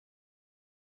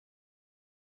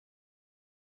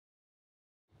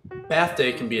Bath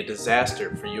day can be a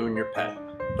disaster for you and your pet,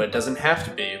 but it doesn't have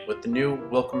to be with the new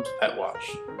Willkomm Pet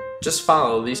Wash. Just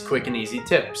follow these quick and easy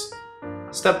tips.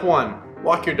 Step 1.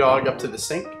 Walk your dog up to the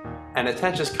sink and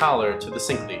attach his collar to the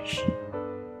sink leash.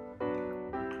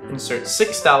 Insert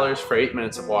 $6 for 8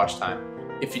 minutes of wash time.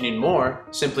 If you need more,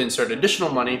 simply insert additional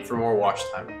money for more wash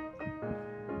time.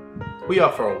 We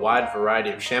offer a wide variety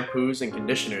of shampoos and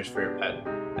conditioners for your pet,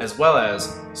 as well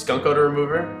as skunk odor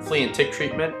remover, flea and tick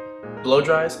treatment, blow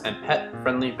dries, and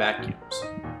pet-friendly vacuums.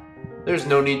 There's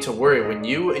no need to worry when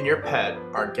you and your pet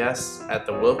are guests at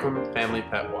the Willkomm Family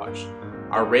Pet Wash.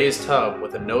 Our raised tub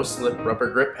with a no-slip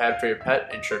rubber grip pad for your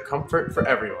pet ensure comfort for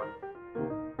everyone.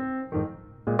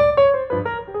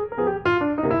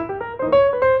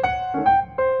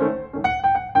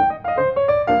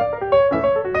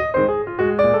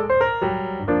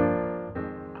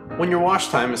 When your wash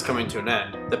time is coming to an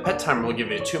end, the pet timer will give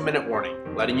you a 2-minute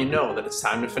warning, letting you know that it's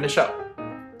time to finish up.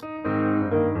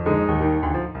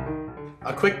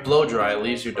 A quick blow dry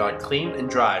leaves your dog clean and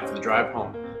dry for the drive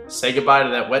home. Say goodbye to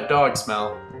that wet dog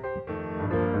smell.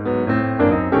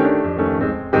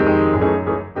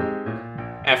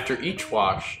 After each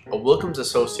wash, a Willkomm's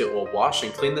associate will wash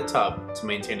and clean the tub to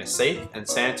maintain a safe and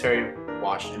sanitary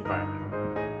wash environment.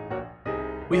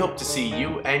 We hope to see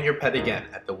you and your pet again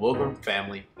at the Willkomm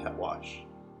Family Pet Wash.